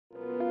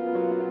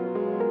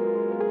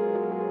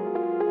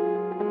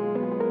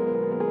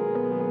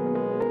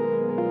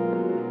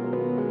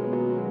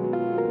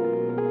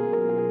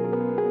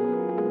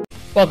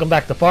Welcome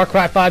back to Far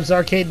Cry 5's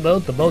arcade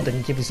mode, the mode that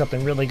can give you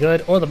something really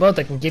good, or the mode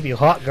that can give you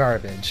hot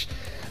garbage.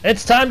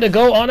 It's time to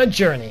go on a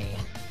journey.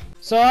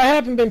 So I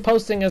haven't been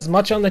posting as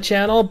much on the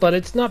channel, but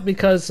it's not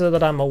because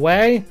that I'm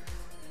away.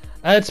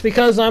 It's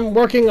because I'm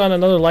working on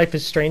another Life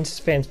is Strange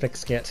fanfic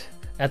skit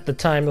at the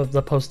time of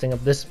the posting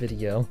of this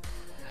video.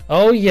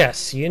 Oh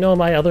yes, you know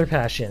my other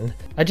passion.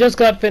 I just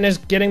got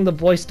finished getting the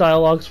voice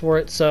dialogues for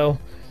it, so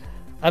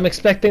I'm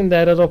expecting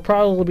that it'll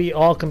probably be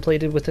all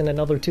completed within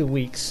another 2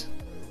 weeks.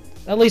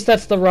 At least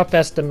that's the rough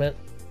estimate.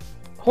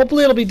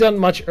 Hopefully it'll be done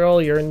much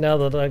earlier now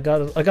that I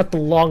got the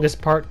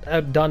longest part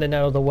done and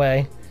out of the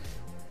way.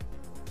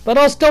 But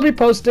I'll still be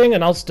posting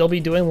and I'll still be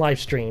doing live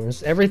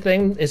streams.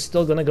 Everything is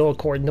still gonna go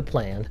according to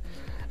plan.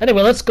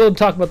 Anyway, let's go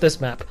talk about this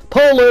map.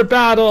 Polar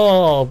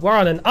Battle! We're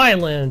on an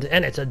island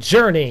and it's a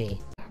journey.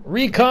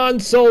 Recon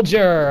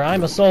Soldier!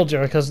 I'm a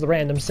soldier because the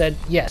random said,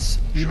 yes,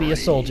 you be a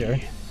soldier.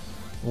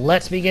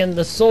 Let's begin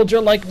the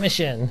soldier-like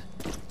mission.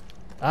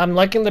 I'm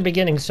liking the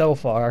beginning so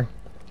far.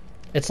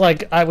 It's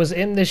like I was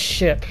in this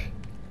ship.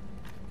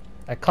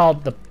 I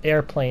called the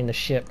airplane the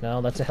ship. No,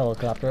 that's a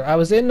helicopter. I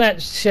was in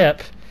that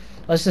ship.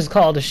 Let's just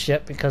call it a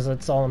ship because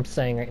that's all I'm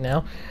saying right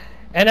now.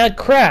 And it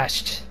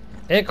crashed.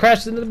 It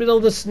crashed in the middle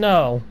of the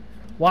snow.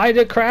 Why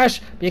did it crash?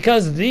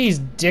 Because these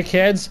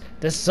dickheads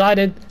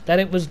decided that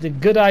it was the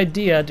good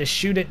idea to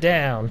shoot it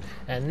down.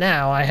 And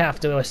now I have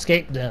to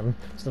escape them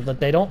so that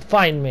they don't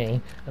find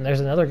me. And there's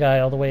another guy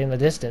all the way in the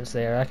distance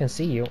there. I can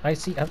see you. I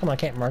see. How come I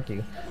can't mark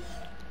you?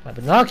 My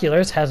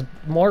binoculars has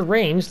more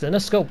range than a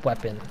scope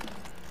weapon.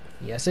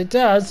 Yes, it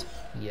does.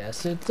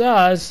 Yes, it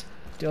does.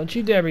 Don't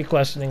you dare be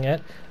questioning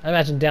it. I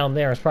imagine down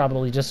there is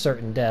probably just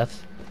certain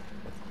death.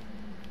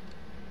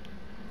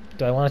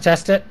 Do I want to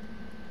test it?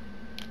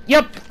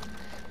 Yep!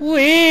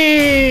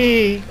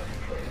 Whee!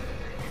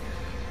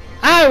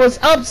 I was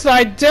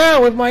upside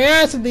down with my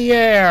ass in the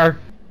air!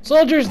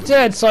 Soldier's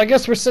dead, so I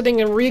guess we're sitting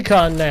in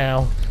recon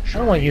now. I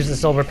don't want to use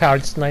this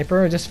overpowered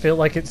sniper. I just feel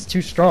like it's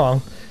too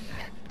strong.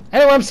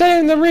 Anyway, I'm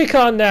sitting in the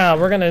recon now.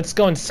 Let's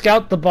go and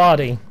scout the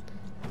body.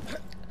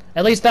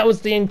 At least that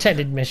was the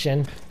intended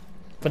mission.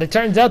 But it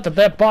turns out that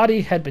that body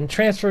had been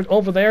transferred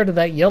over there to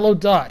that yellow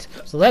dot.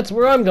 So that's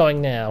where I'm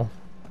going now.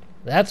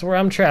 That's where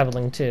I'm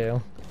traveling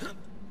to.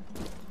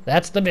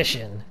 That's the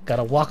mission.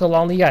 Gotta walk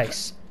along the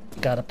ice.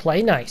 Gotta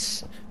play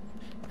nice.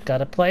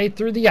 Gotta play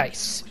through the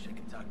ice.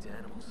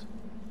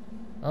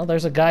 Oh,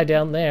 there's a guy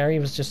down there. He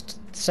was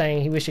just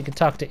saying he wished he could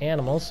talk to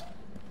animals.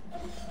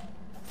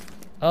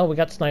 Oh, we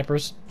got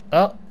snipers.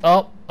 Oh.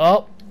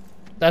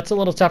 That's a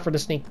little tougher to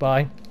sneak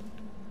by.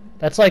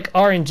 That's like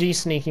RNG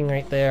sneaking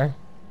right there.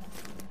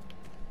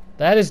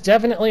 That is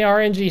definitely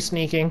RNG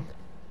sneaking.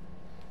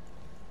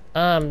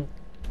 I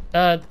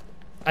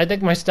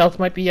think my stealth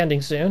might be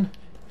ending soon.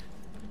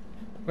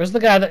 Where's the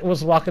guy that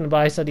was walking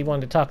by said he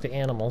wanted to talk to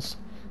animals?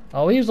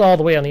 Oh, he was all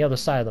the way on the other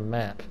side of the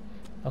map.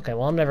 Okay,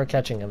 well I'm never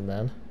catching him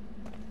then.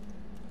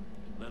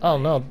 Oh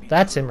no,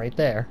 that's him right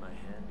there.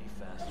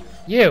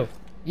 You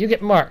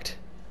get marked.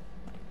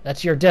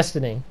 That's your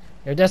destiny.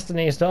 Your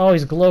destiny is to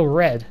always glow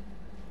red.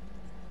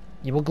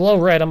 You will glow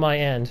red on my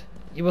end.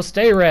 You will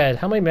stay red.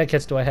 How many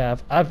medkits do I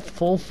have? I have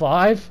full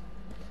 5?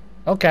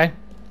 Okay.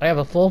 I have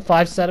a full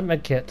 5 set of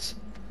medkits.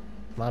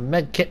 My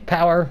medkit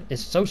power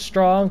is so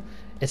strong,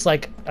 it's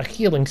like a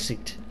healing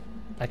suit.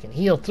 I can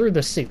heal through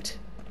the suit.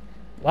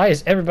 Why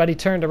is everybody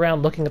turned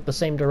around looking at the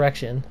same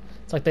direction?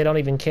 It's like they don't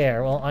even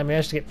care. Well, I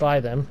managed to get by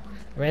them.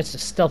 I managed to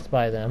stealth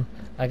by them.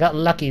 I got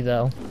lucky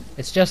though.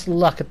 It's just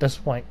luck at this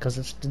point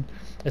because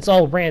it's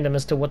all random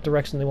as to what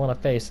direction they want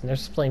to face. And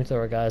there's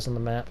flamethrower guys on the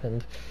map,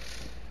 and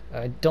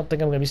I don't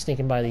think I'm going to be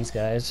sneaking by these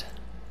guys.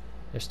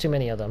 There's too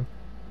many of them.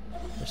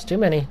 There's too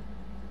many.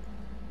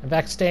 In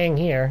fact, staying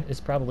here is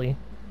probably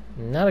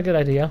not a good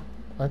idea.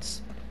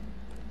 Let's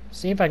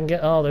see if I can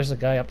get... Oh, there's a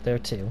guy up there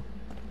too.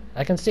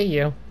 I can see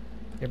you.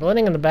 You're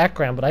blending in the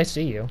background, but I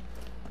see you.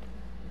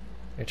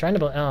 You're trying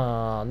to...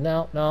 Oh,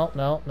 no.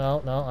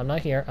 I'm not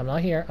here. I'm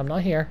not here. I'm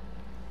not here.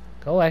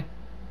 Go away.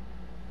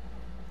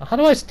 How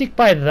do I sneak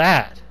by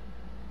that?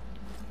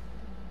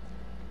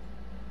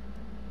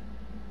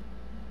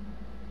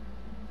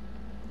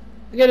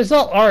 Again, it's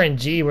all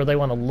RNG where they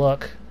want to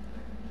look.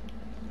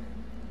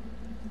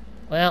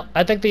 Well,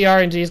 I think the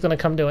RNG is going to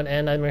come to an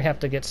end. I'm going to have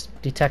to get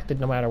detected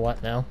no matter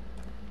what now.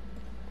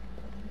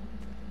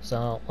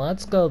 So,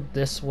 let's go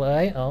this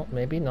way. Oh,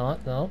 maybe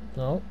not. No.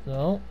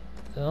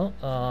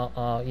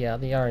 Yeah,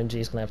 the RNG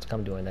is going to have to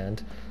come to an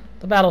end.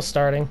 The battle's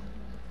starting.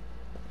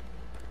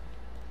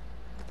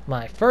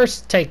 My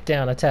first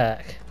takedown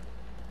attack.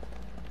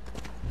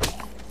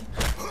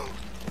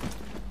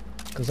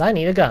 Because I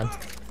need a gun.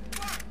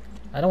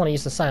 I don't want to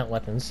use the silent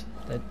weapons.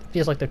 It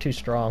feels like they're too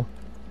strong.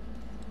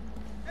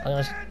 I'm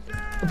going to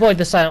avoid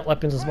the silent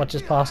weapons as much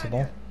as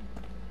possible.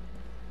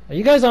 Are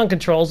you guys on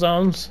control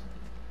zones?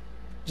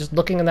 Just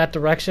looking in that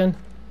direction?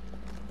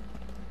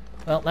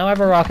 Well, now I have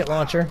a rocket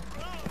launcher.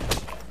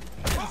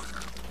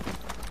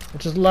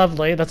 Which is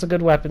lovely. That's a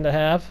good weapon to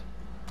have.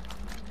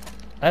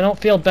 I don't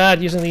feel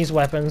bad using these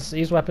weapons.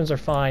 These weapons are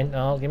fine.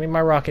 No, give me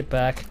my rocket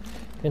back.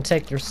 You can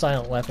take your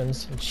silent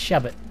weapons and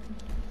shove it.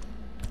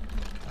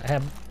 I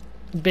have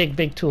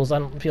big tools. I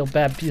don't feel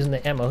bad using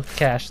the ammo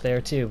cache there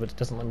too, but it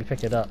doesn't let me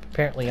pick it up.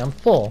 Apparently I'm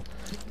full.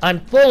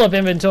 I'm full of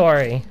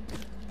inventory!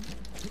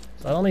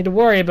 So I don't need to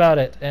worry about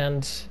it,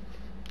 and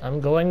I'm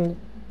going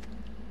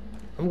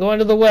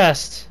to the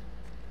west.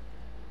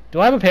 Do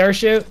I have a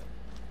parachute?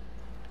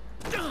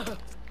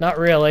 Not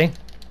really.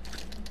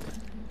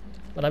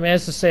 But I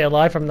managed to stay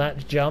alive from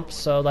that jump,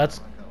 so that's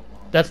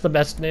the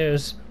best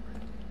news.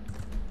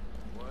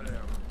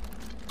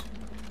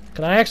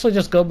 Can I actually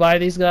just go by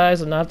these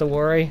guys and not have to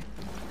worry?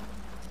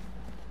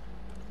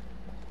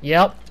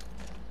 Yep.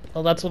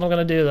 Well, that's what I'm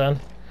gonna do then.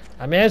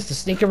 I managed to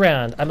sneak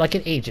around. I'm like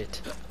an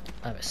agent.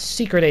 I'm a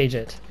secret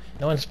agent.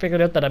 No one's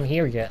figured out that I'm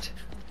here yet.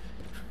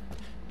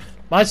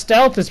 My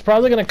stealth is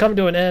probably gonna come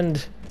to an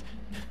end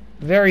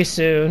very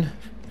soon.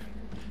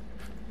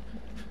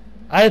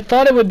 I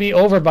thought it would be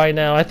over by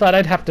now. I thought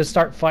I'd have to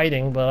start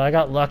fighting, but I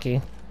got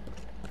lucky.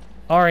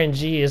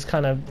 RNG is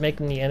kind of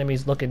making the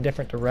enemies look in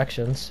different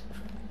directions.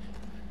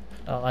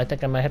 Oh, I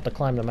think I might have to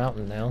climb the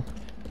mountain now.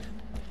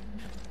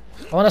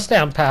 I want to stay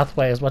on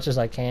pathway as much as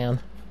I can.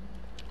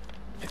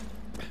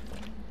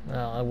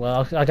 Oh,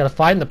 well, I gotta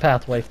find the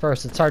pathway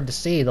first. It's hard to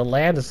see. The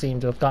land has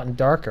seemed to have gotten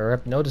darker.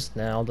 I've noticed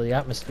now the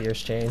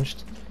atmosphere's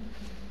changed.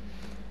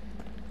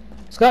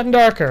 It's gotten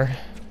darker.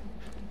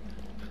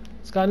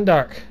 It's gotten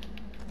dark.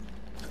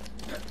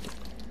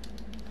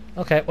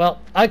 Okay, well,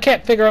 I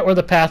can't figure out where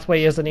the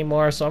pathway is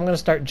anymore, so I'm gonna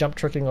start jump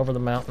tricking over the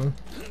mountain.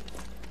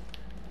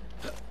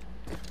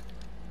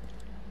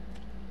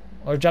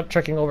 Or jump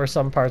tricking over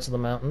some parts of the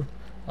mountain.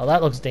 Oh,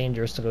 that looks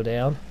dangerous to go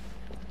down.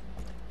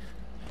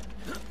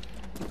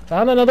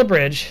 Found another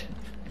bridge.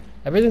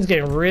 Everything's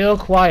getting real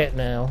quiet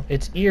now.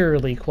 It's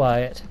eerily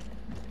quiet.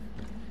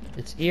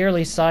 It's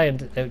eerily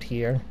silent out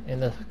here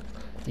in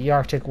the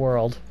Arctic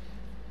world.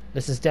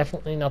 This is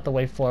definitely not the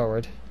way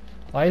forward.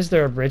 Why is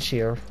there a bridge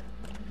here?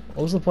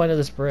 What was the point of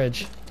this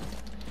bridge?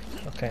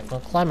 Okay,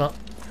 well, climb up.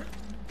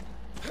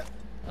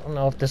 I don't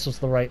know if this was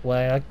the right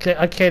way. I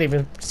can't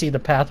even see the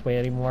pathway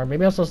anymore.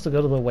 Maybe I'm supposed to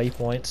go to the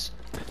waypoints.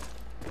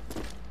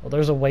 Well,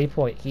 there's a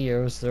waypoint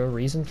here. Is there a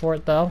reason for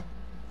it, though?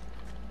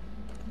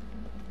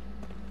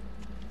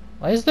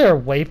 Why is there a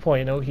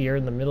waypoint out here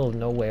in the middle of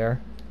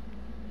nowhere?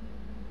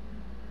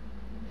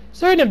 Is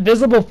there an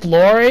invisible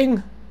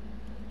flooring?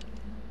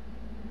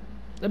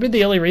 That'd be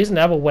the only reason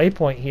to have a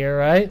waypoint here,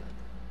 right?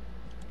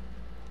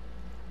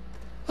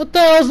 What the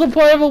hell's the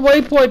point of a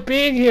waypoint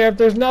being here if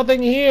there's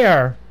nothing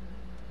here?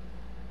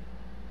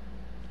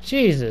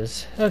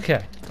 Jesus.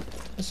 Okay.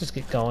 Let's just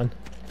keep going.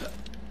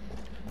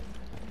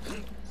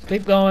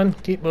 Keep going.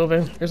 Keep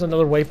moving. Here's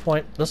another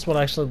waypoint. This one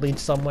actually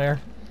leads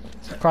somewhere.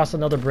 Let's cross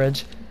another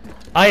bridge.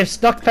 I have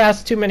stuck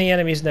past too many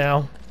enemies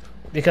now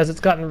because it's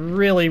gotten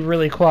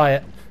really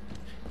quiet.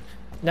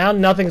 Now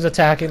nothing's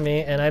attacking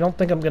me, and I don't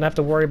think I'm going to have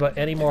to worry about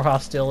any more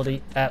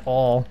hostility at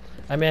all.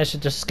 I managed to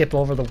just skip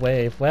over the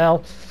wave.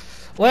 Well,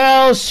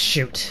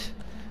 shoot.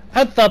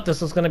 I thought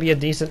this was going to be a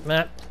decent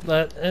map,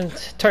 but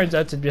it turns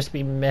out to just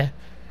be meh.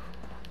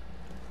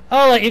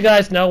 I'll let you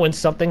guys know when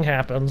something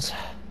happens.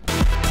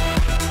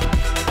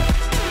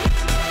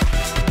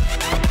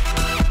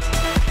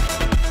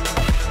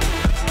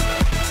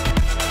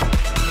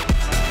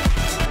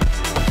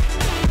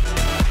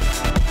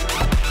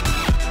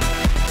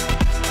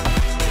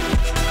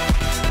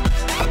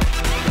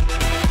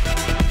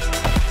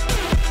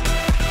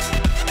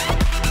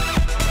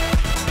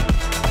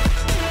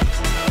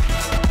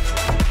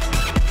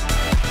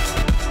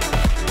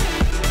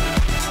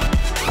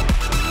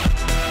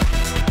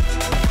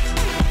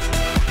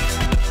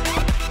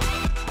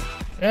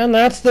 And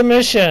that's the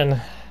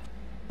mission.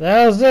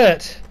 That was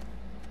it.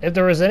 If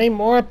there was any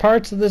more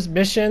parts of this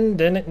mission,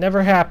 then it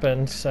never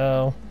happened,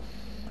 so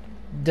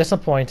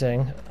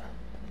disappointing.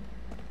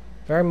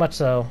 Very much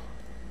so.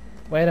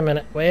 Wait a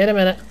minute. Wait a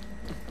minute.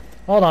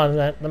 Hold on a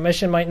minute. The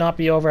mission might not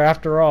be over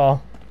after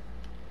all.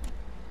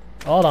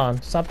 Hold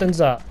on.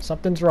 Something's up.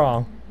 Something's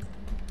wrong.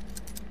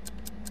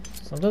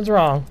 Something's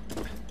wrong.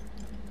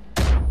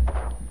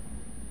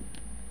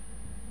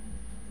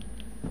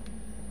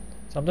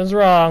 Something's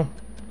wrong.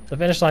 The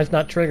finish line's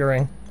not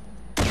triggering.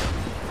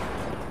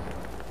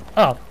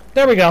 Oh,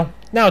 there we go.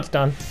 Now it's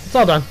done. It's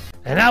all done.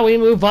 And now we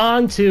move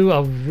on to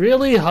a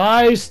really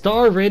high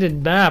star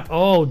rated map.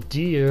 Oh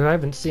dear, I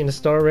haven't seen a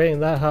star rating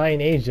that high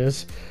in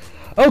ages.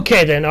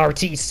 Okay then,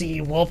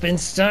 RTC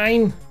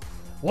Wolfenstein.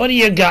 What do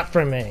you got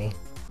for me?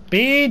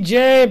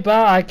 BJ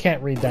I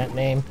can't read that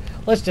name.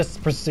 Let's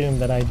just presume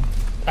that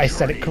I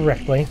said it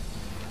correctly.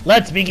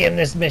 Let's begin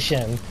this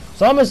mission.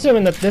 So I'm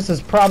assuming that this is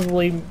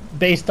probably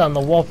based on the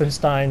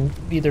Wolfenstein,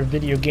 either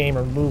video game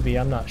or movie,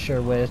 I'm not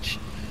sure which.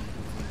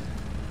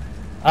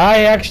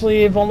 I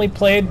actually have only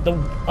played a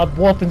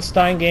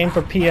Wolfenstein game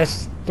for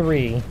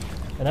PS3,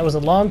 and that was a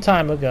long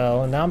time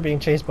ago, and now I'm being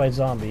chased by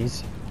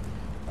zombies.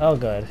 Oh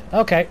good.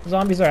 Okay,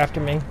 zombies are after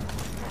me.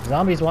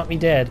 Zombies want me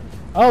dead.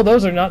 Oh,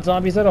 those are not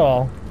zombies at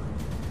all.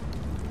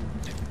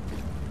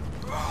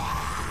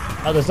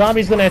 Are the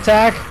zombies gonna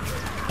attack?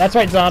 That's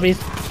right, zombies.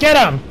 Get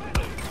them!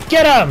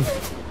 Get them!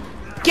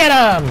 Get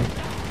them!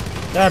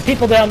 There are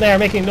people down there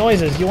making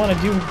noises. You want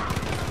to do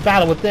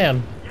battle with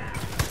them.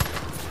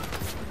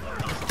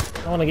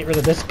 I want to get rid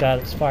of this guy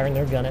that's firing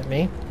their gun at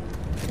me.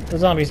 The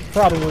zombies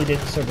probably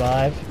didn't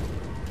survive.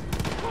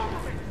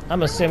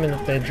 I'm assuming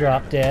that they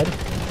dropped dead.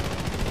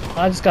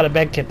 I just got a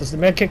med kit. Does the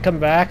med kit come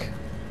back?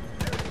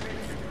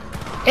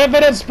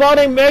 Infinite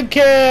spawning med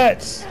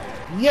kits!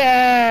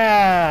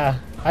 Yeah!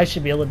 I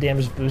should be able to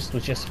damage boost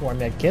with just 4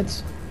 med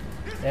kits.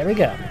 There we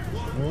go.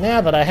 Now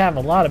that I have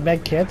a lot of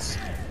med kits,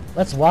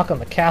 let's walk on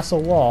the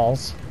castle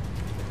walls.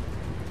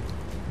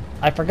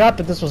 I forgot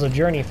that this was a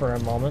journey for a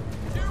moment.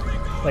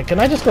 Wait, can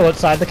I just go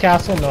outside the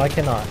castle? No, I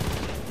cannot.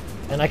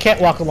 And I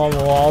can't walk along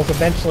the walls.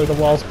 Eventually the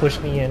walls push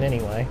me in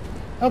anyway.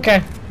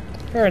 Okay,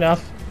 fair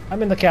enough.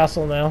 I'm in the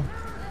castle now.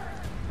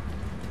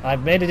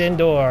 I've made it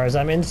indoors.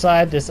 I'm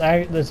inside this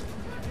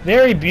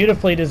very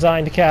beautifully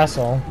designed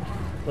castle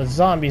with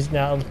zombies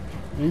now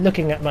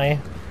looking at my,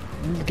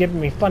 giving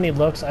me funny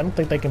looks. I don't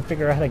think they can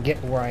figure out how to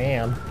get where I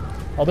am.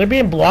 Oh, they're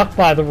being blocked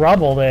by the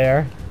rubble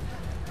there.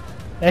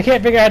 I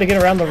can't figure out how to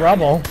get around the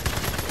rubble.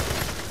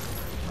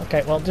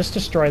 Okay, well, just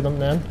destroy them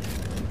then.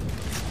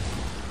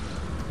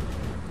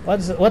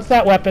 What's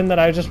that weapon that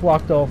I just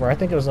walked over? I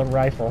think it was a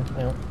rifle.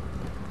 Yeah.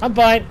 I'm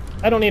fine.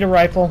 I don't need a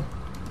rifle.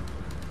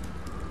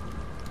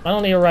 I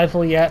don't need a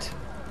rifle yet.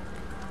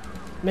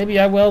 Maybe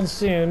I will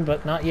soon,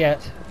 but not yet.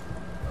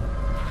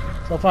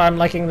 So far, I'm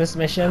liking this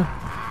mission.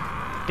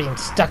 Being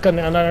stuck in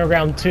an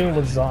underground tomb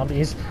with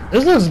zombies.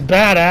 This looks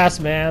badass,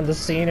 man. The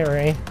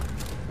scenery.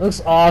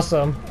 Looks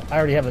awesome. I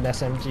already have an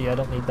SMG. I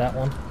don't need that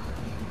one.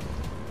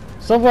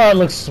 So far, it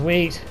looks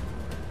sweet.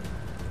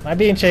 Am I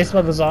being chased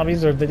by the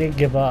zombies, or did they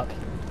give up?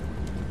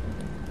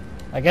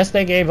 I guess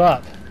they gave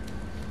up.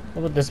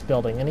 What about this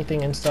building?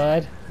 Anything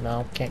inside?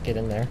 No, can't get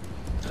in there.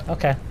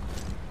 Okay.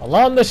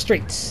 Along the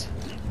streets.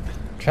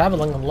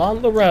 Traveling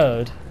along the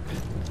road.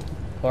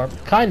 Or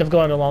kind of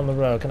going along the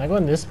road. Can I go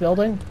in this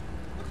building?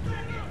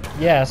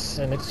 Yes,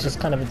 and it's just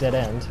kind of a dead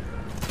end.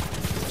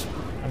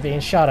 I'm being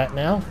shot at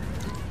now.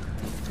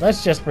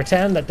 Let's just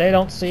pretend that they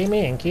don't see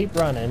me and keep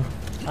running.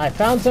 I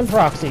found some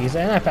proxies,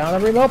 and I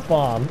found a remote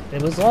bomb.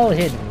 It was all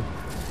hidden.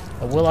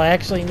 But will I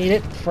actually need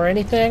it for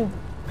anything?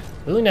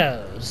 Who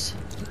knows?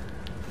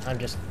 I'm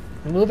just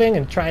moving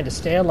and trying to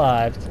stay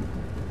alive.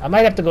 I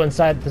might have to go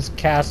inside this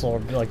castle or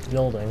like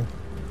building.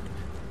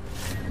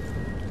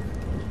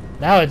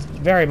 Now it's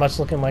very much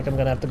looking like I'm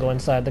gonna have to go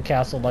inside the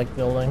castle-like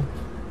building.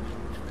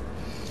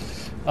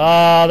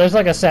 Oh, there's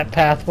like a set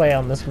pathway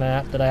on this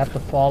map that I have to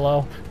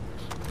follow.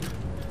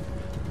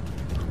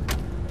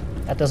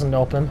 That doesn't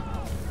open.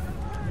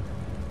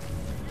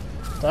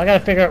 So I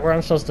gotta figure out where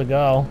I'm supposed to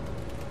go.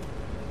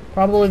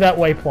 Probably that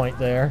waypoint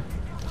there.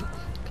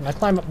 Can I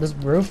climb up this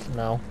roof?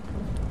 No.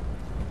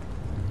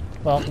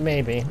 Well,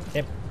 maybe.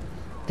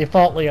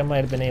 Defaultly I might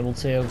have been able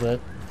to, but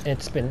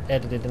it's been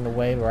edited in a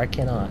way where I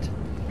cannot.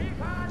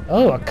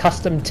 Oh, a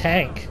custom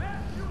tank.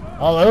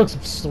 Oh, that looks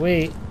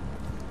sweet.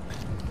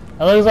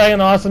 That looks like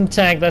an awesome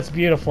tank. That's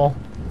beautiful.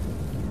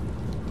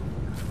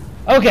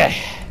 Okay.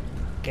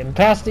 Getting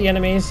past the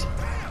enemies.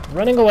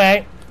 Running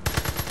away.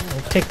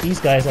 I'll take these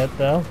guys out,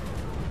 though.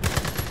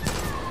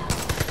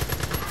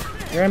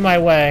 You're in my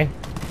way.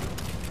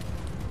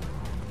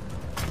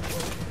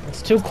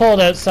 It's too cold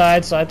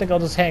outside, so I think I'll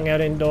just hang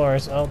out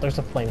indoors. Oh, there's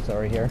a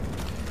flamethrower here.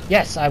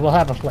 Yes, I will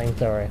have a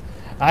flamethrower.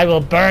 I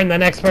will burn the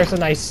next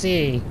person I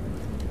see.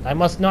 I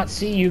must not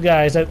see you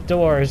guys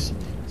outdoors,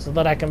 so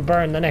that I can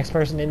burn the next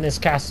person in this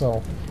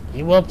castle.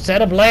 You will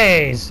set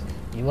ablaze.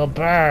 You will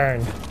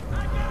burn.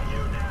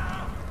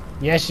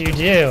 Yes, you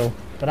do.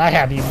 But I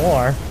have you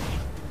more.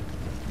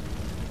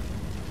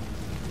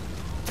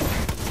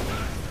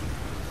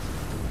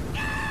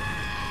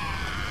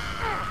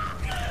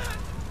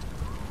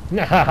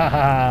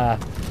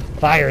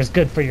 Fire is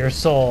good for your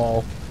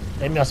soul.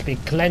 It must be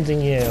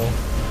cleansing you.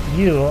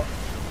 You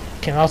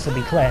can also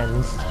be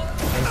cleansed.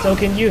 And so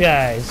can you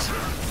guys.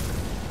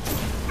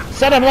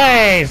 Set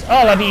ablaze!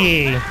 All of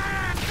ye!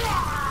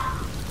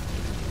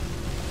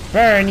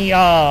 Burn ye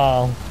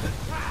all!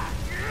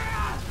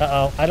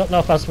 Uh-oh. I don't know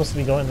if I was supposed to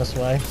be going this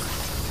way.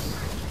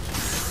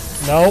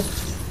 Nope.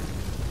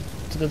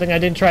 It's a good thing I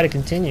didn't try to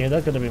continue.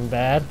 That could have been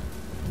bad.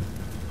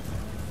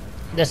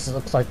 This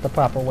looks like the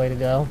proper way to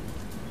go.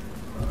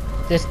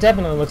 This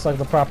definitely looks like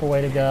the proper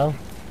way to go.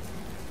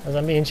 As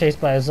I'm being chased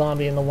by a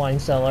zombie in the wine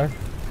cellar.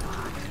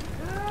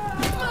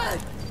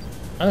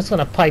 I'm just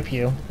gonna pipe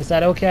you. Is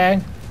that okay?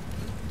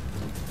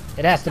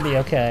 It has to be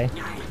okay.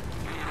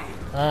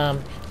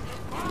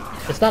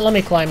 It's not letting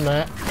me climb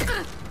that.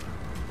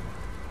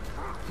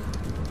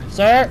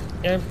 Sir?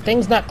 Your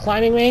thing's not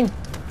climbing me?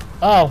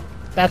 Oh,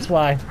 that's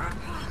why.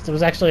 'Cause it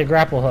was actually a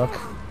grapple hook.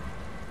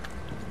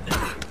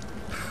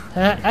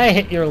 I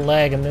hit your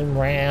leg and then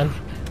ran.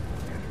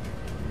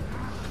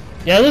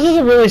 Yeah, this is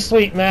a really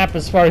sweet map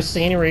as far as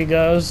scenery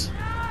goes.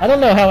 I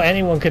don't know how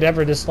anyone could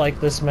ever dislike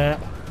this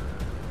map.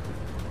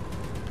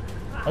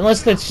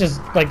 Unless it's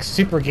just, like,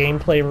 super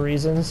gameplay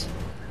reasons.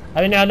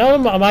 I mean, I know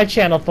my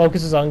channel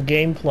focuses on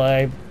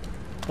gameplay,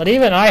 but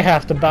even I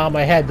have to bow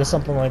my head to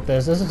something like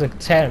this. This is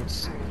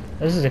intense.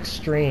 This is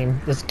extreme.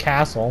 This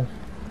castle.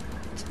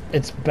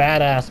 It's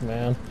badass,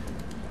 man.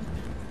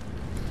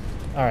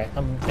 Alright,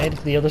 I'm made it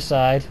to the other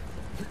side.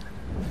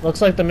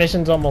 Looks like the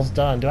mission's almost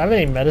done. Do I have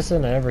any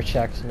medicine? I never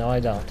checked. No, I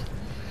don't.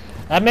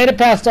 I've made it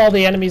past all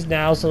the enemies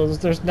now, so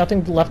there's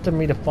nothing left for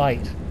me to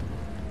fight.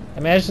 I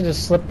managed to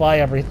just slip by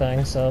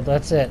everything, so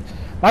that's it.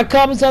 My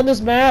comments on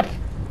this map?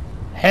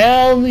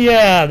 Hell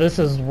yeah, this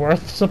is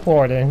worth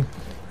supporting.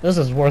 This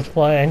is worth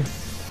playing.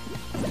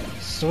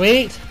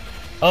 Sweet.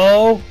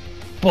 Oh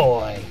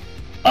boy.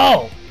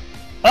 Oh!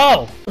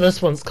 Oh!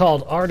 This one's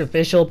called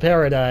Artificial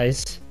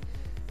Paradise.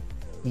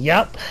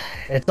 Yup,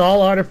 it's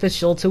all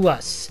artificial to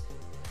us.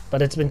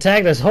 But it's been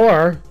tagged as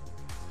horror,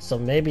 so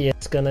maybe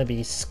it's gonna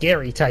be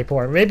scary type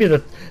horror. Maybe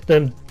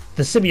the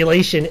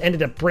simulation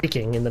ended up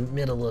breaking in the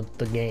middle of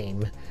the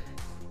game.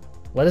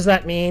 What does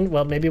that mean?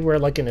 Well, maybe we're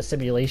like in a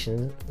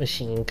simulation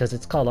machine, because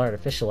it's called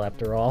artificial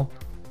after all.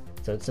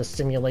 So it's a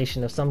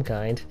simulation of some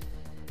kind.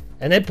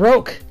 And it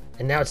broke!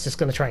 And now it's just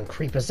gonna try and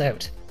creep us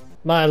out.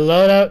 My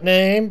loadout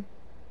name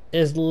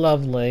is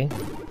Lovely.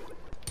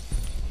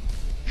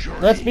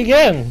 Let's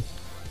begin!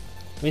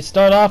 We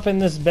start off in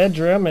this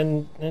bedroom,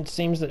 and it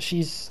seems that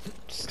she's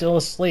still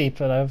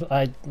asleep, and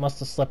I must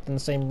have slept in the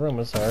same room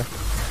as her.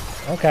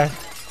 Okay.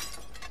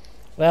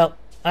 Well,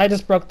 I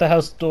just broke the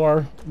house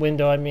door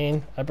window, I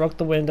mean. I broke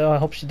the window. I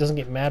hope she doesn't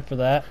get mad for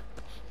that.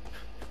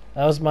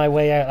 That was my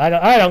way out.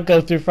 I don't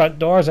go through front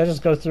doors, I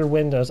just go through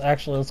windows.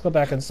 Actually, let's go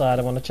back inside.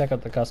 I want to check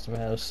out the custom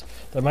house.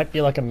 There might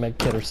be like a med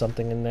kit or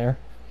something in there.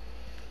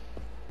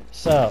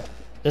 So,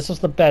 this was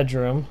the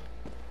bedroom.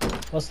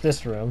 What's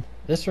this room?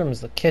 This room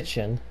is the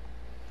kitchen.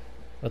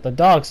 With the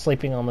dog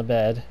sleeping on the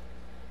bed.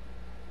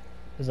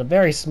 There's a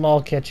very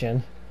small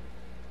kitchen.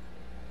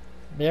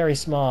 Very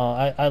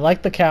small. I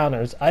like the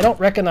counters. I don't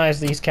recognize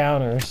these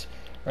counters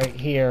right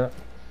here.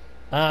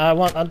 I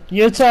want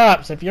you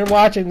tops, if you're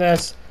watching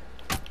this,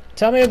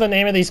 tell me what the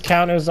name of these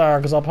counters are,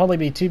 because I'll probably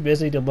be too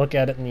busy to look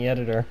at it in the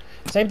editor.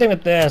 Same thing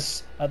with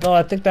this, although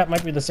I think that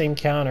might be the same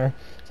counter.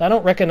 So I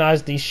don't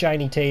recognize these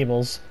shiny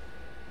tables.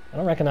 I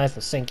don't recognize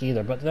the sink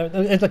either, but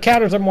the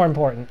counters are more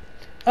important.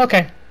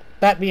 Okay,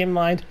 that being in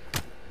mind.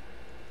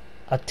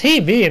 A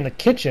TV in the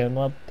kitchen?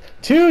 Well,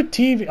 two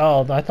TV...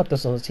 Oh, I thought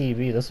this was a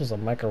TV. This was a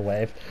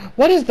microwave.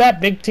 What is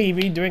that big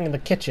TV doing in the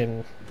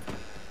kitchen?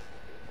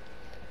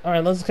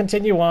 Alright, let's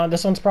continue on.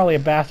 This one's probably a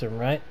bathroom,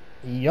 right?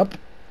 Yup.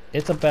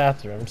 It's a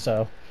bathroom,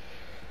 so...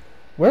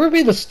 Where would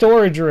be the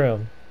storage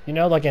room? You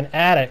know, like an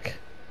attic.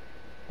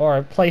 Or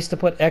a place to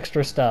put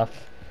extra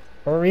stuff.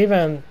 Or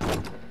even...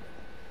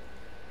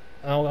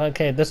 Oh,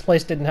 okay, this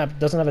place doesn't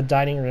have a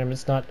dining room.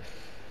 It's not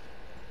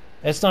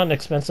an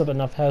expensive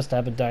enough house to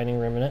have a dining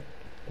room in it.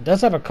 It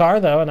does have a car,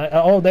 though, and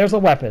oh, there's a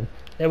weapon.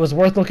 It was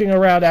worth looking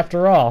around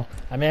after all.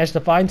 I managed to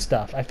find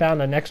stuff. I found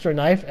an extra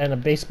knife and a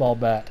baseball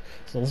bat,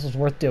 so this was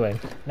worth doing.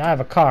 Now I have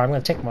a car. I'm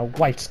going to take my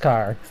wife's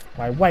car.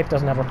 My wife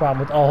doesn't have a problem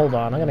with... Oh, hold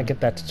on. I'm going to get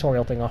that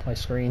tutorial thing off my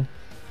screen.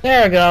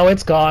 There we go.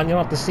 It's gone. You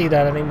don't have to see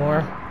that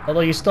anymore.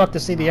 Although you still have to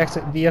see the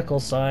exit vehicle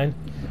sign.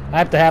 I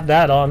have to have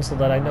that on so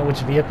that I know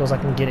which vehicles I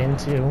can get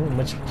into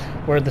and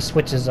where the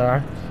switches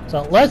are.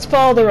 So let's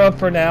follow the road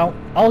for now.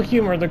 I'll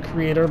humor the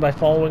creator by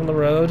following the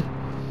road.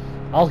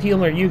 I'll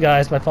humor you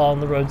guys by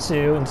following the road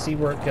too and see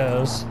where it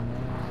goes.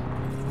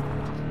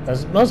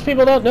 As most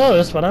people don't know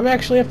this, but I'm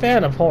actually a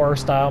fan of horror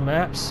style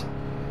maps.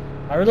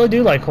 I really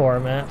do like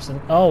horror maps.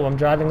 And oh, I'm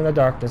driving in the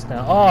darkness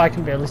now. Oh, I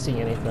can barely see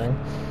anything.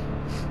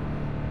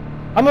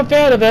 I'm a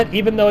fan of it,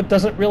 even though it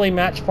doesn't really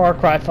match Far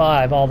Cry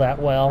 5 all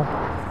that well.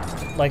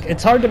 Like,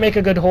 it's hard to make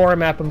a good horror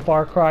map in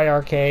Far Cry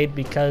Arcade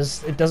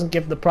because it doesn't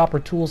give the proper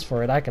tools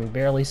for it. I can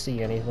barely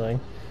see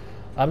anything.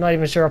 I'm not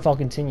even sure if I'll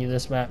continue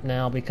this map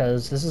now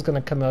because this is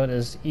going to come out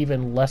as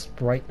even less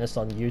brightness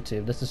on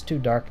YouTube. This is too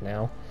dark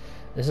now.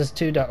 This is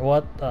too dark.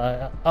 What?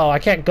 Oh, I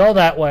can't go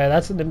that way.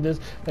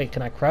 Wait,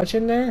 can I crouch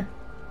in there?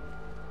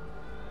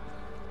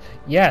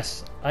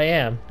 Yes, I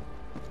am.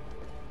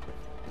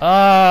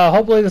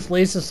 Hopefully this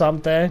leads to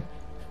something.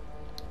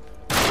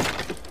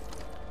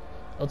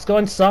 Let's go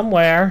in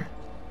somewhere.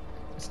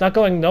 It's not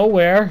going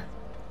nowhere.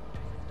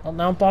 Well,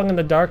 now I'm falling in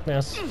the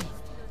darkness.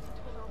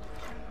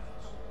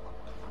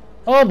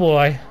 Oh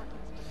boy.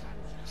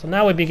 So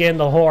now we begin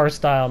the horror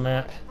style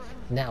map.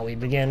 Now we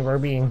begin. We're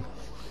being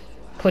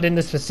put in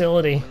this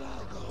facility.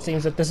 It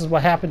seems that this is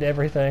what happened to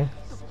everything.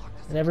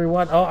 And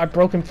everyone... Oh, I've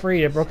broken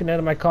free. I've broken out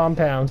of my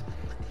compound.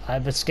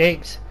 I've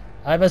escaped.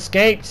 I've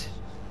escaped.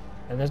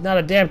 And there's not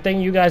a damn thing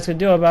you guys can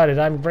do about it.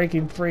 I'm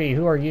breaking free.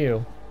 Who are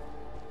you?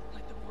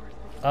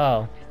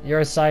 Oh,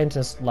 you're a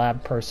scientist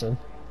lab person.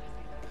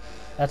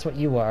 That's what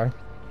you are.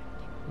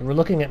 You were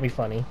looking at me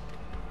funny.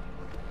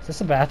 Is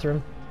this a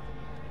bathroom?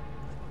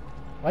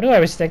 Why do I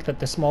always think that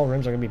the small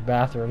rooms are gonna be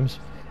bathrooms?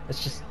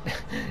 It's just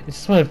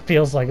what it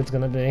feels like it's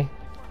gonna be.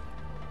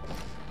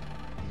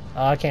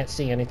 Oh, I can't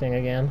see anything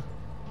again.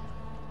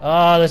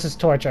 Oh, this is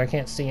torture. I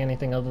can't see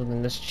anything other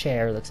than this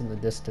chair that's in the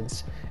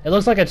distance. It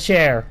looks like a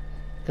chair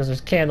because there's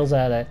candles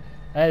at it.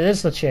 It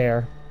is the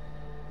chair.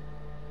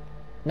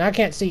 Now I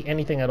can't see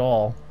anything at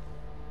all.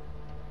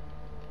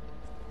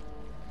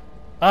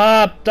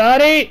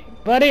 Buddy,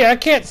 I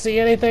can't see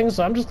anything,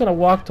 so I'm just gonna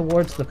walk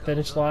towards the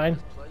finish line.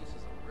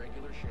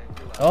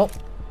 Oh,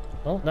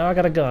 Oh, now I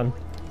got a gun.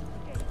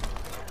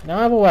 Now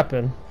I have a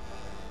weapon.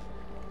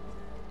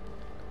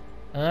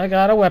 I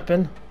got a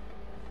weapon.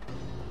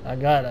 I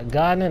got a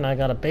gun and I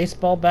got a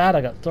baseball bat.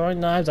 I got throwing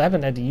knives. I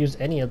haven't had to use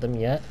any of them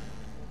yet.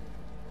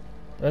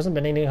 There hasn't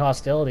been any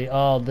hostility.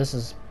 Oh, this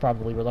is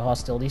probably where the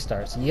hostility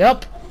starts.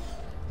 Yep!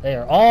 They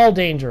are all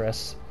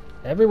dangerous.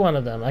 Every one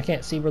of them. I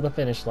can't see where the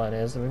finish line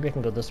is. Maybe I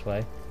can go this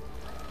way.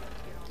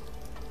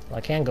 Well,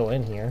 I can go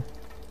in here.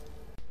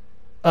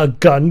 A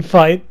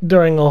gunfight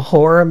during a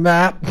horror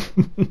map?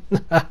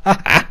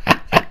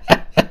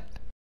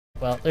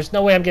 Well, there's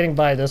no way I'm getting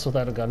by this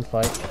without a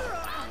gunfight.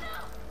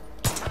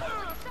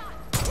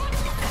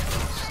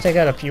 Just take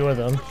out a few of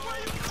them.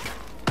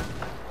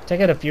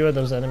 Take out a few of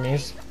those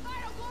enemies.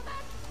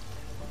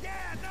 Get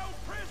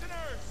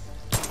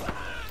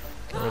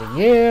rid of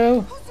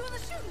you.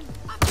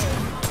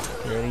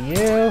 Get rid of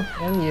you.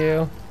 And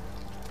you.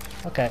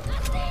 Okay.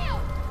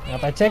 Now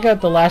if I take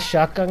out the last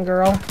shotgun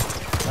girl,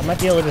 I might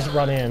be able to just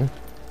run in.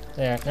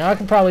 There. Now I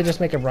can probably just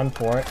make a run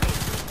for it.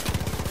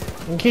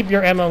 You can keep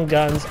your ammo and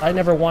guns. I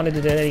never wanted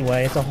it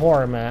anyway. It's a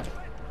horror map.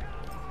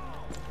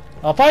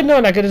 Well, if I'd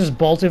known I could have just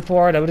bolted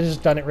for it, I would have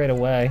just done it right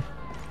away.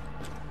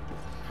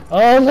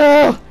 Oh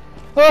no!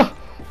 Oh!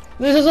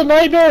 This is a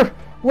nightmare!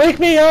 Wake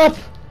me up!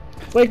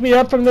 Wake me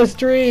up from this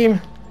dream!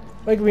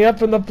 Wake me up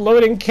from the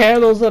floating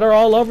candles that are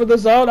all over the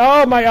zone.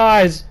 Oh, my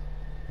eyes!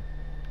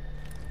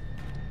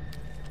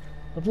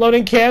 The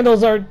floating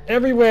candles are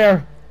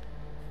everywhere.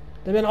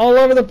 They've been all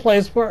over the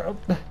place. Where...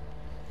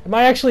 Am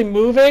I actually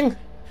moving?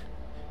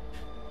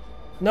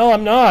 No,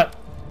 I'm not.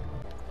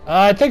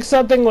 I think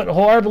something went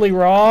horribly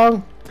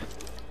wrong.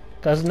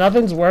 Because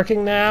nothing's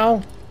working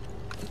now.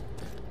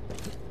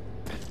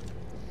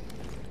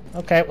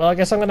 Okay, well I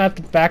guess I'm gonna have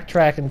to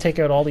backtrack and take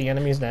out all the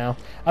enemies now.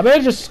 I may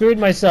have just screwed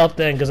myself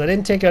then, because I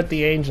didn't take out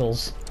the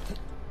angels.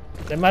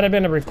 There might have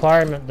been a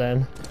requirement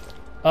then.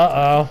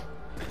 Uh-oh.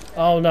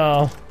 Oh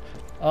no.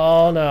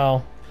 Oh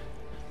no.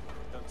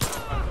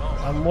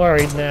 I'm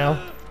worried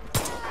now.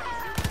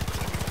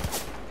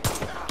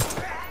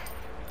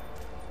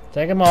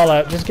 Take them all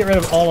out. Just get rid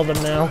of all of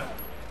them now.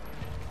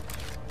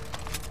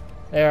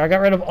 There, I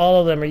got rid of all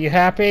of them. Are you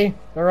happy?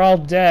 They're all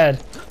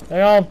dead.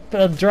 They all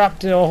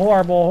dropped to a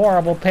horrible,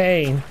 horrible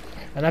pain.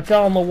 And I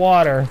fell in the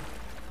water.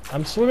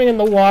 I'm swimming in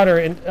the water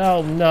and...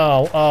 Oh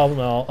no. Oh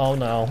no. Oh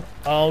no.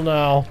 Oh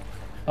no.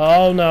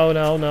 Oh no,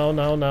 no, no,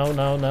 no, no,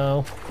 no,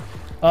 no.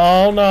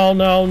 Oh no,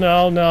 no,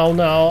 no, no,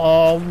 no.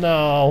 Oh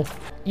no.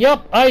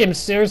 Yep, I am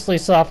seriously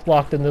soft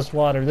locked in this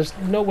water. There's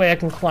no way I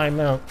can climb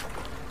out.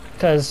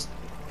 Because...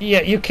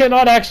 Yeah, you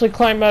cannot actually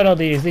climb out of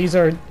these. These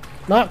are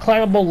not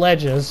climbable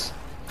ledges.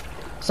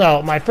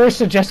 So, my first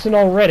suggestion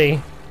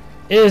already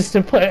is to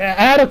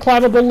add a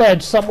climbable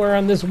ledge somewhere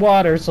on this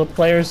water so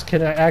players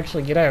can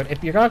actually get out.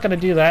 If you're not going to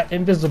do that,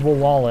 invisible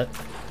wall it.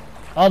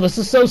 Oh, this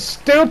is so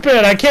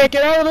stupid! I can't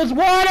get out of this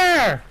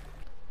water!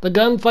 The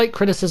gunfight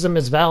criticism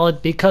is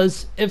valid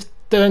because if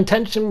the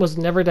intention was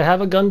never to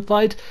have a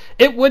gunfight,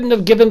 it wouldn't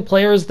have given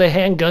players the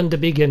handgun to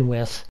begin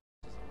with.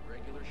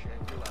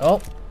 Oh.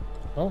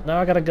 Oh,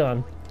 now I got a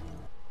gun.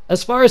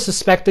 As far as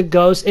suspected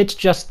goes, it's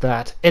just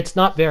that. It's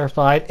not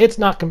verified, it's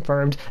not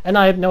confirmed, and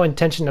I have no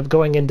intention of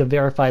going in to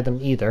verify them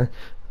either.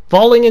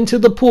 Falling into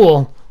the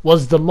pool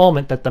was the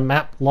moment that the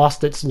map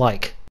lost its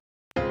like.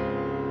 Now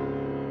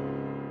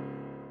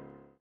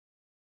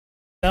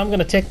I'm going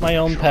to take my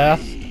own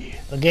path.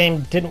 The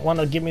game didn't want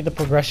to give me the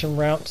progression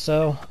route,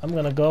 so I'm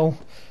going to go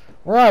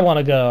where I want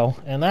to go.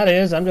 And that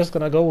is, I'm just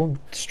going to go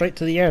straight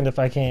to the end if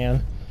I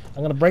can.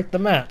 I'm going to break the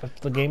map if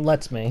the game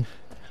lets me.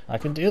 I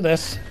can do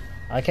this.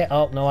 I can't.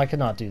 Oh, no, I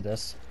cannot do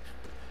this.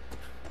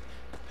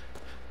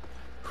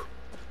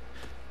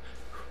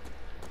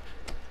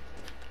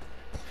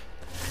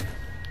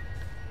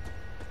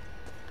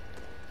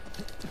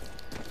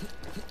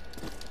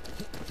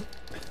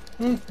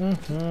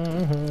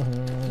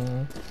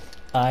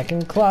 I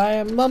can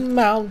climb a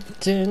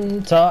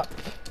mountain top.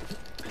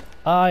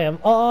 I am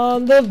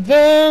on the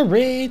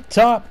very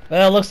top.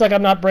 Well, it looks like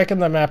I'm not breaking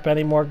the map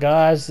anymore,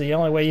 guys. The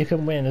only way you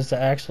can win is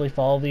to actually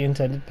follow the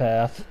intended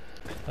path.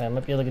 I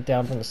might be able to get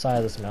down from the side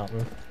of this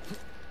mountain.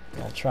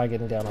 I'll try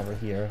getting down over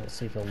here. Let's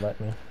see if it'll let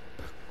me.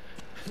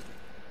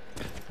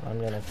 I'm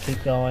gonna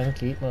keep going,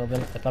 keep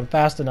moving. If I'm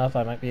fast enough,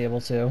 I might be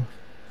able to.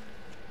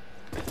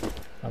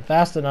 I'm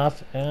fast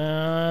enough,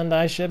 and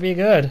I should be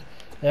good.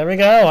 There we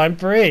go, I'm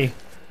free.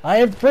 I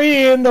am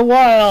free in the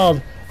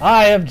wild.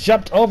 I have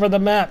jumped over the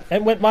map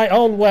and went my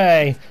own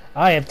way.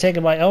 I have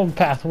taken my own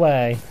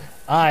pathway.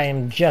 I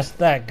am just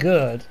that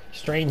good.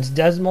 Strange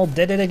Desmal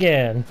did it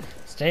again.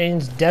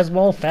 Strange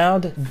Desmal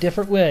found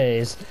different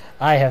ways.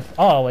 I have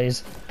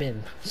always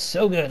been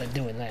so good at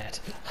doing that.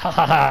 Ha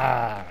ha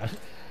ha!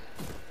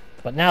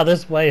 But now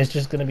this way is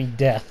just going to be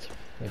death,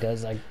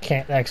 because I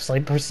can't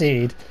actually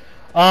proceed.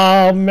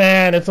 Oh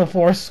man, it's a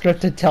forced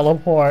scripted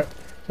teleport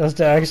just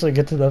to actually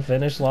get to the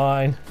finish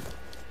line.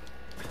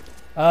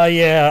 Oh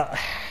yeah.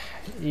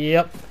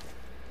 Yep.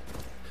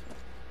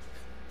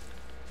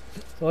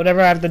 So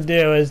whatever I have to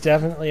do is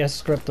definitely a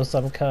script of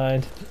some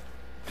kind.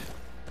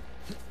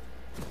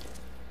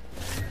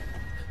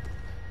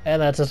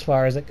 And that's as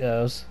far as it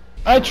goes.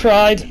 I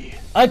tried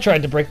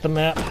to break the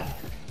map.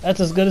 That's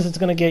as good as it's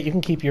gonna get. You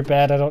can keep your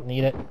bat, I don't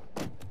need it.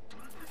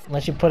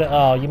 Unless you put it,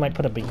 oh, you might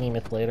put a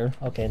behemoth later.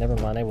 Okay, never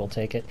mind, I will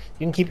take it.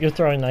 You can keep your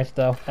throwing knife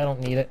though, I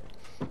don't need it.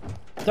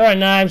 Throwing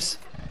knives,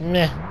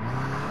 meh.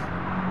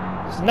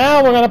 So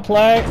now we're gonna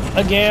play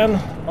again,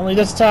 only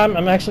this time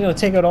I'm actually gonna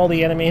take out all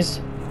the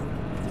enemies.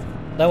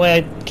 That way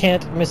I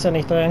can't miss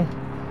anything.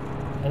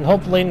 And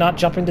hopefully not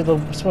jump into the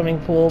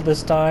swimming pool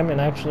this time and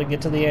actually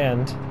get to the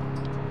end.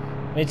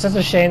 I mean, it's such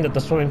a shame that the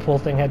swimming pool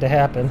thing had to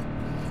happen.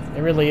 It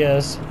really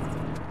is.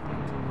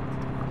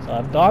 So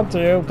I've gone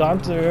to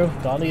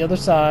the other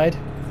side.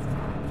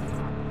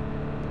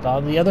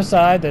 Gone to the other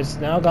side, it's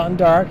now gotten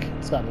dark.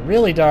 It's gotten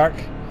really dark.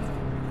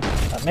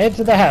 I made it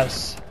to the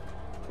house.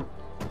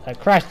 I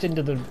crashed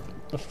into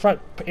the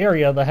front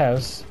area of the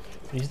house.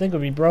 You think it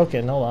would be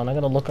broken. Hold on, I'm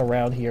gonna look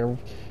around here.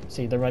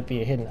 See, there might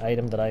be a hidden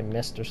item that I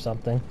missed or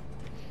something.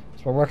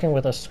 So we're working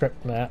with a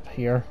script map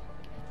here.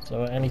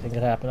 So anything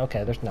could happen.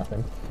 Okay, there's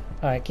nothing.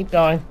 Alright, keep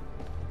going.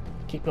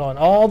 Keep going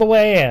all the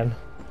way in.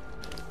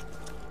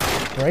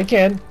 Break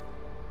in.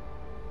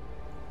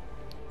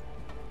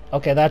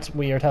 Okay, that's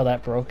weird how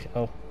that broke.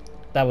 Oh,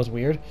 that was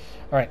weird.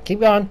 Alright,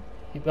 keep going.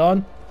 Keep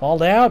going. Fall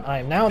down. I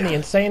am now in the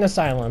insane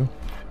asylum.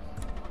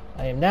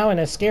 I am now in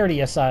a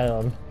scaredy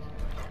asylum.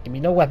 Give me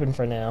no weapon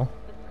for now.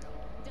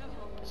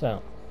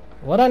 So,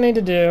 what I need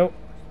to do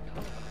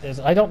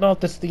is, I don't know if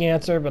this is the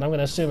answer, but I'm going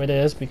to assume it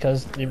is,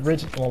 because the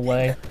original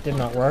way did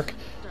not work.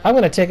 I'm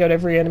going to take out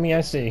every enemy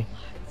I see.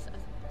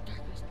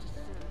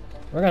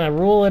 We're going to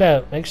rule it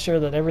out. Make sure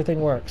that everything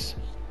works.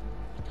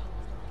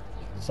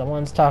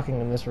 Someone's talking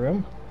in this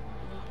room.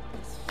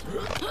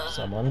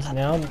 Someone's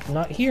now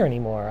not here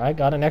anymore. I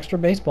got an extra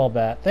baseball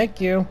bat.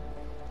 Thank you.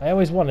 I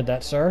always wanted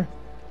that, sir.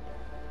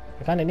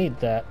 I kind of need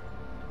that.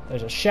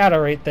 There's a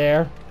shadow right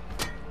there.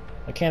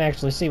 I can't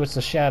actually see what's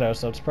the shadow,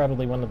 so it's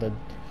probably one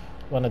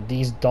of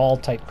these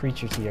doll-type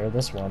creatures here.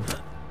 This one.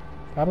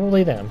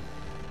 Probably them.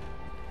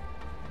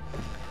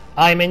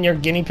 I'm in your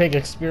guinea pig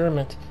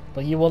experiment,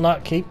 but you will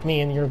not keep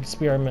me in your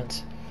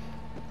experiment.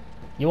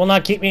 You will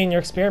not keep me in your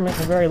experiment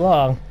for very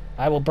long.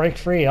 I will break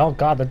free. Oh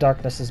god, the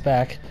darkness is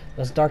back.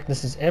 This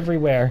darkness is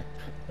everywhere.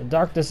 The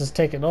darkness has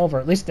taken over.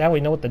 At least now we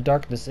know what the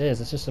darkness is.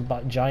 It's just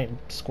a giant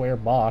square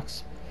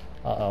box.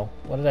 Uh-oh.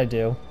 What did I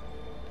do?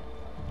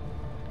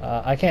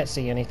 I can't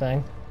see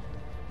anything.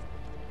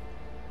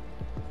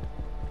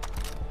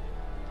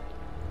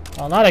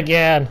 Oh, not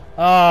again.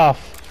 Oh,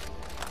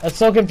 that's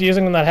so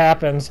confusing when that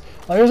happens.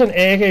 Oh, here's an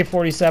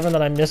AK-47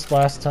 that I missed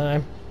last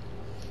time.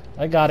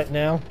 I got it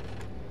now.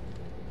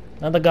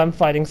 Now the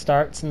gunfighting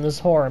starts in this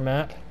horror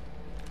map.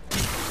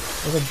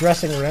 There's a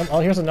dressing room. Oh,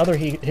 here's another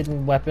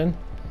hidden weapon.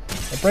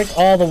 I break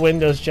all the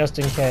windows just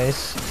in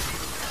case.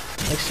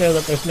 Make sure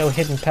that there's no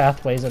hidden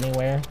pathways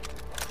anywhere.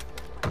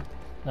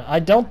 Now, I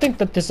don't think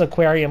that this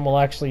aquarium will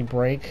actually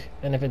break,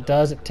 and if it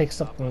does, it takes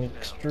something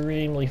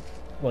extremely,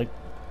 like,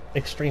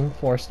 extreme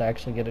force to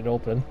actually get it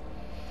open.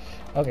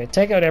 Okay,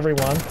 take out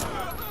everyone.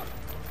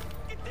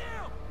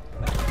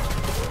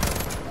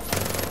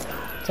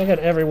 Take out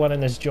everyone in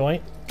this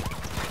joint.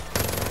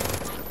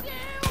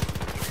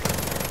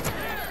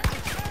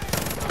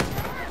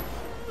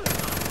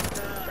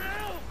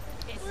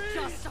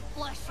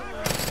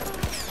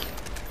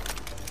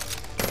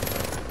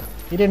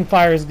 He didn't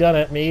fire his gun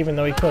at me, even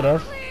though he could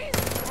have.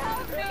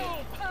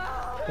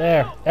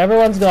 There.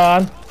 Everyone's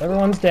gone.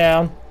 Everyone's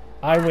down.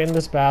 I win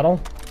this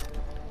battle.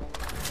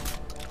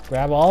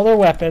 Grab all their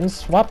weapons.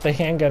 Swap the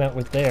handgun out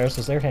with theirs,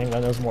 because their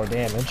handgun does more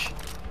damage.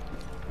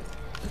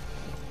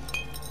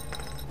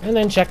 And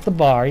then check the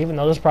bar, even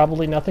though there's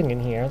probably nothing in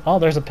here. Oh,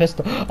 there's a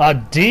pistol. A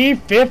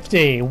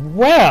D50!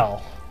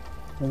 Well!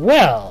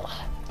 Well!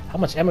 How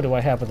much ammo do I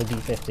have with a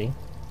D50?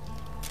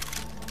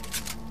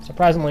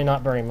 Surprisingly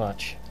not very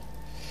much.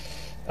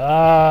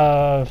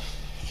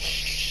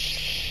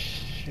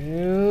 Shoot.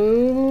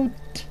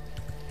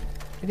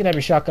 You can have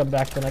your shotgun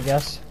back then, I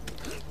guess.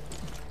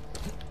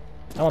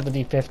 I want the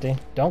D50.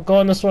 Don't go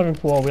in the swimming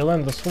pool,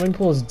 Whelan. The swimming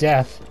pool is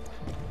death.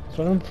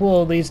 Swimming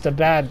pool leads to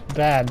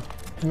bad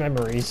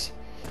memories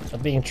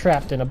of being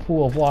trapped in a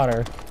pool of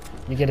water.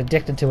 You get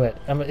addicted to it.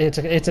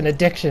 It's an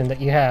addiction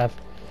that you have.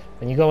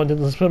 When you go into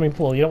the swimming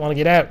pool, you don't want to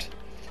get out.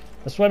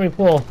 The swimming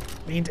pool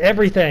means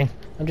everything.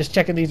 I'm just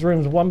checking these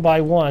rooms one by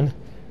one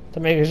to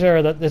make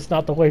sure that it's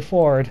not the way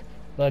forward,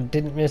 that I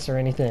didn't miss or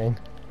anything.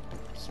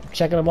 Just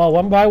checking them all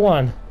one by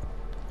one.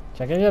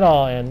 Checking it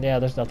all, and yeah,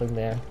 there's nothing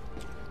there.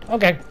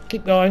 Okay,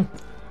 keep going.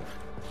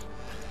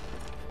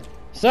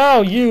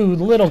 So, you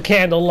little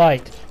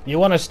candlelight, you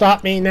want to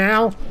stop me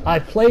now? I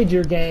played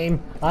your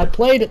game. I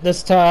played it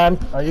this time.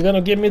 Are you going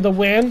to give me the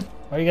win?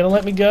 Are you going to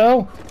let me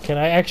go? Can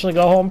I actually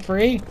go home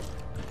free?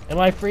 Am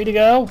I free to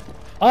go?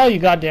 Oh, you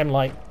goddamn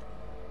light.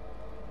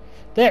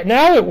 There,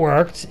 now it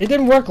worked. It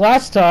didn't work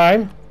last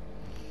time.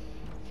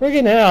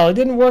 Friggin' hell, it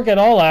didn't work at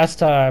all last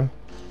time.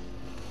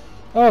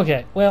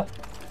 Okay, well,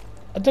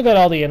 I took out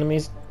all the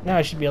enemies. Now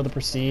I should be able to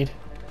proceed.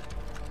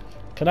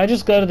 Can I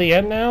just go to the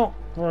end now?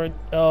 Or,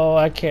 oh,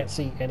 I can't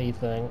see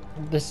anything.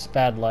 This is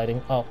bad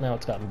lighting. Oh, now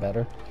it's gotten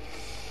better.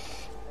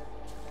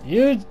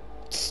 You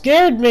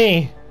scared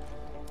me!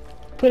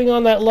 Putting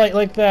on that light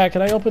like that.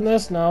 Can I open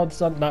this? No,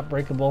 it's not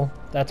breakable.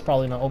 That's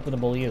probably not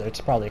openable either.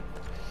 It's probably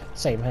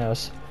same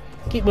house.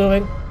 Keep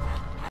moving.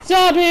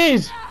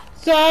 Zombies!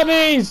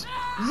 Zombies!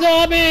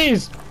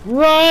 Zombies!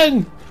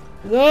 Run!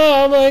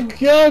 Oh my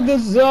god, the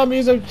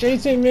zombies are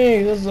chasing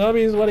me! The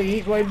zombies want to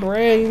eat my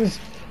brains!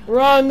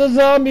 Run, the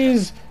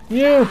zombies!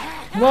 You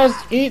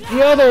must eat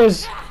the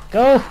others!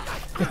 Go!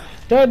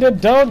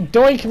 Don't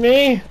doink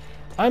me!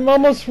 I'm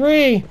almost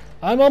free!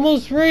 I'm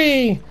almost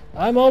free!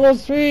 I'm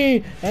almost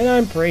free! And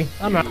I'm free.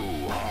 I'm out.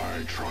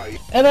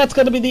 And that's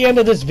going to be the end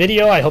of this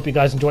video. I hope you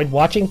guys enjoyed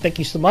watching. Thank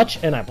you so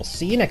much, and I will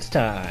see you next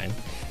time.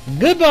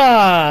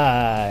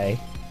 Goodbye!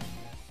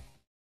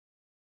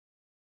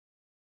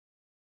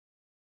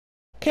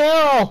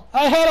 Carol,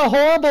 I had a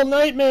horrible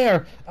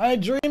nightmare. I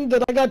dreamed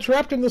that I got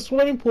trapped in the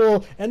swimming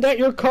pool and that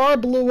your car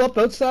blew up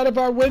outside of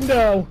our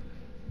window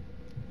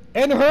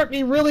and hurt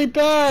me really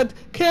bad.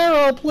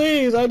 Carol,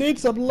 please, I need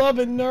some love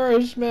and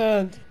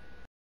nourishment.